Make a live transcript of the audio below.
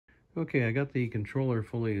Okay, I got the controller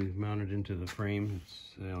fully mounted into the frame.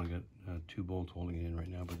 I only got 2 bolts holding it in right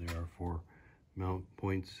now, but there are 4 mount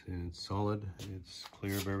points, and it's solid. It's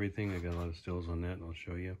clear of everything. I got a lot of stills on that, and I'll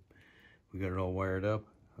show you. We got it all wired up.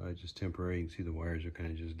 Just temporary. You can see the wires are kind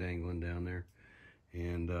of just dangling down there.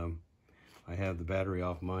 And I have the battery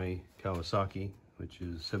off my Kawasaki, which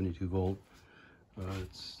is 72 volt.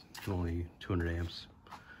 It's only 200 amps.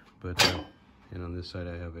 But and on this side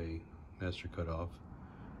I have a master cutoff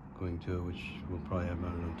going to it, which we'll probably have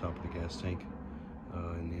mounted on top of the gas tank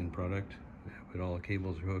in the end product. But all the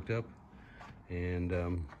cables are hooked up, and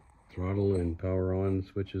throttle and power on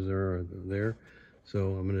switches are there.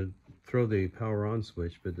 So I'm going to throw the power on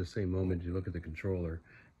switch, but at the same moment you look at the controller,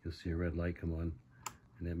 you'll see a red light come on,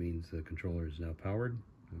 and that means the controller is now powered.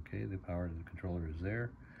 Okay, the power to the controller is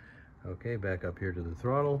there. Okay, back up here to the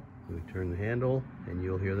throttle. We turn the handle, and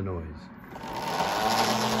you'll hear the noise.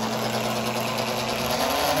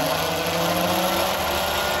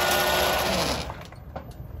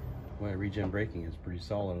 My regen braking is pretty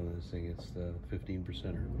solid on this thing. It's the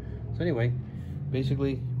 15%er. So anyway,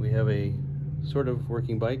 basically we have a sort of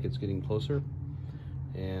working bike. It's getting closer,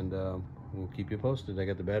 and we'll keep you posted. I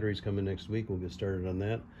got the batteries coming next week. We'll get started on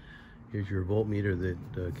that. Here's your voltmeter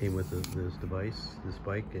that came with this device, this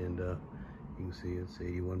bike, and you can see it's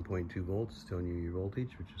 81.2 volts, telling you your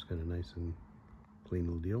voltage, which is kind of nice and clean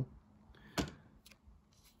little deal.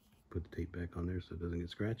 Put the tape back on there so it doesn't get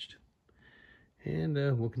scratched, and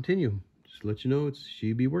we'll continue. Just to let you know, it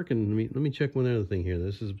should be working. Let me check one other thing here.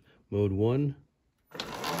 This is mode 1.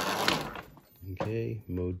 Okay,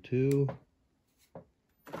 mode 2.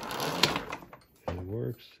 It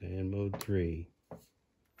works, and mode 3.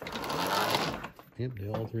 Yep, they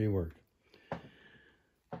all 3 work.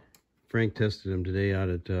 Frank tested them today out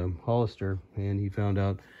at Hollister, and he found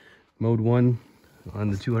out mode 1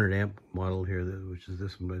 on the 200 amp model here, which is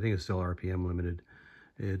this one, but I think it's still RPM limited.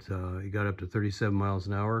 It got up to 37 miles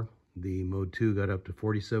an hour. The mode 2 got up to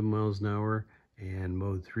 47 miles an hour, and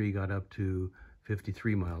mode 3 got up to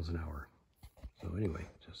 53 miles an hour. So anyway,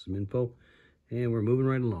 just some info, and we're moving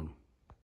right along.